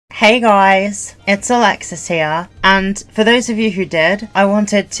Hey guys, it's Alexis here, and for those of you who did, I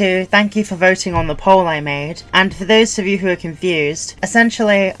wanted to thank you for voting on the poll I made, and for those of you who are confused,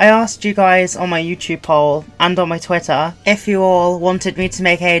 essentially I asked you guys on my YouTube poll and on my Twitter if you all wanted me to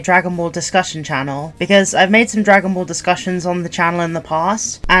make a Dragon Ball discussion channel, because I've made some Dragon Ball discussions on the channel in the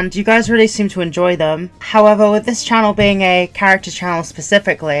past, and you guys really seem to enjoy them. However, with this channel being a character channel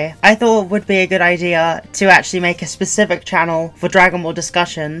specifically, I thought it would be a good idea to actually make a specific channel for Dragon Ball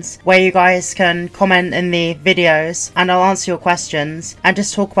discussions, where you guys can comment in the videos and I'll answer your questions and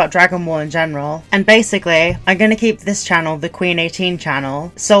just talk about Dragon Ball in general. And basically, I'm going to keep this channel the Queen 18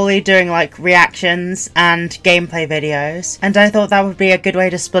 channel, solely doing like reactions and gameplay videos, and I thought that would be a good way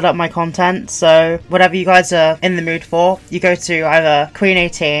to split up my content, so whatever you guys are in the mood for, you go to either Queen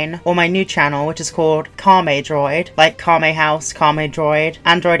 18 or my new channel, which is called Kame Droid, like Kame House, Kame Droid,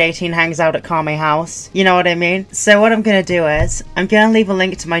 Android 18 hangs out at Kame House, you know what I mean? So what I'm going to do is, I'm going to leave a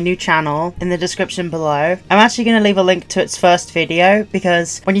link to my new channel in the description below. I'm actually going to leave a link to its first video,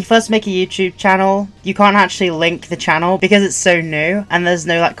 because when you first make a YouTube channel, you can't actually link the channel because it's so new and there's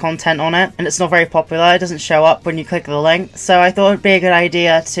no like content on it and it's not very popular. It doesn't show up when you click the link. So I thought it'd be a good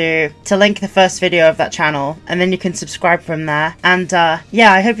idea to link the first video of that channel, and then you can subscribe from there. And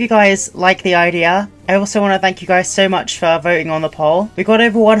yeah, I hope you guys like the idea. I also want to thank you guys so much for voting on the poll. We got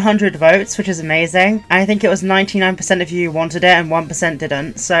over 100 votes, which is amazing. And I think it was 99% of you who wanted it and 1%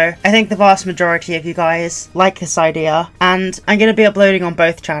 didn't. So I think the vast majority of you guys like this idea. And I'm going to be uploading on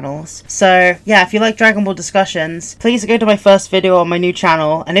both channels. So yeah, if you like Dragon Ball discussions, please go to my first video on my new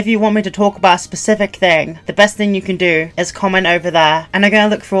channel. And if you want me to talk about a specific thing, the best thing you can do is comment over there. And I'm going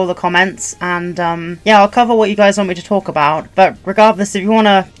to look through all the comments. And yeah, I'll cover what you guys want me to talk about. But regardless, if you want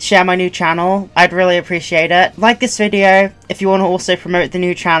to share my new channel, I'd really appreciate it. Like this video if you want to also promote the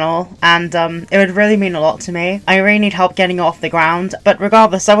new channel, and it would really mean a lot to me. I really need help getting it off the ground, but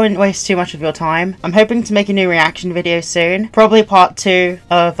regardless, I wouldn't waste too much of your time. I'm hoping to make a new reaction video soon, probably part 2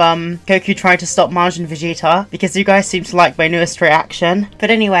 of Goku trying to stop Majin Vegeta, because you guys seem to like my newest reaction. But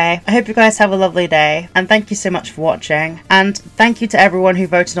anyway, I hope you guys have a lovely day, and thank you so much for watching, and thank you to everyone who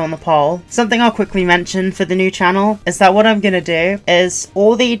voted on the poll. Something I'll quickly mention for the new channel is that what I'm gonna do is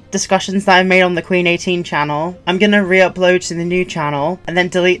all the discussions that I made on the Queen 18 channel, I'm gonna re-upload to the new channel and then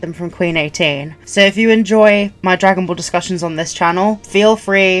delete them from Queen 18. So if you enjoy my Dragon Ball discussions on this channel, feel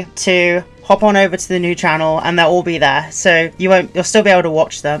free to hop on over to the new channel and they'll all be there, so you'll still be able to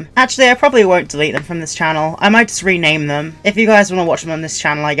watch them. Actually, I probably won't delete them from this channel. I might just rename them. If you guys want to watch them on this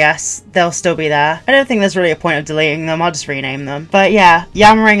channel, I guess they'll still be there. I don't think there's really a point of deleting them. I'll just rename them. But yeah,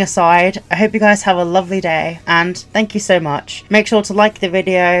 yammering aside, I hope you guys have a lovely day, and thank you so much. Make sure to like the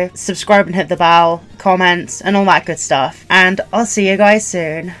video, subscribe and hit the bell, comment, and all that good stuff. And I'll see you guys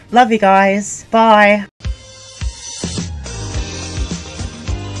soon. Love you guys. Bye.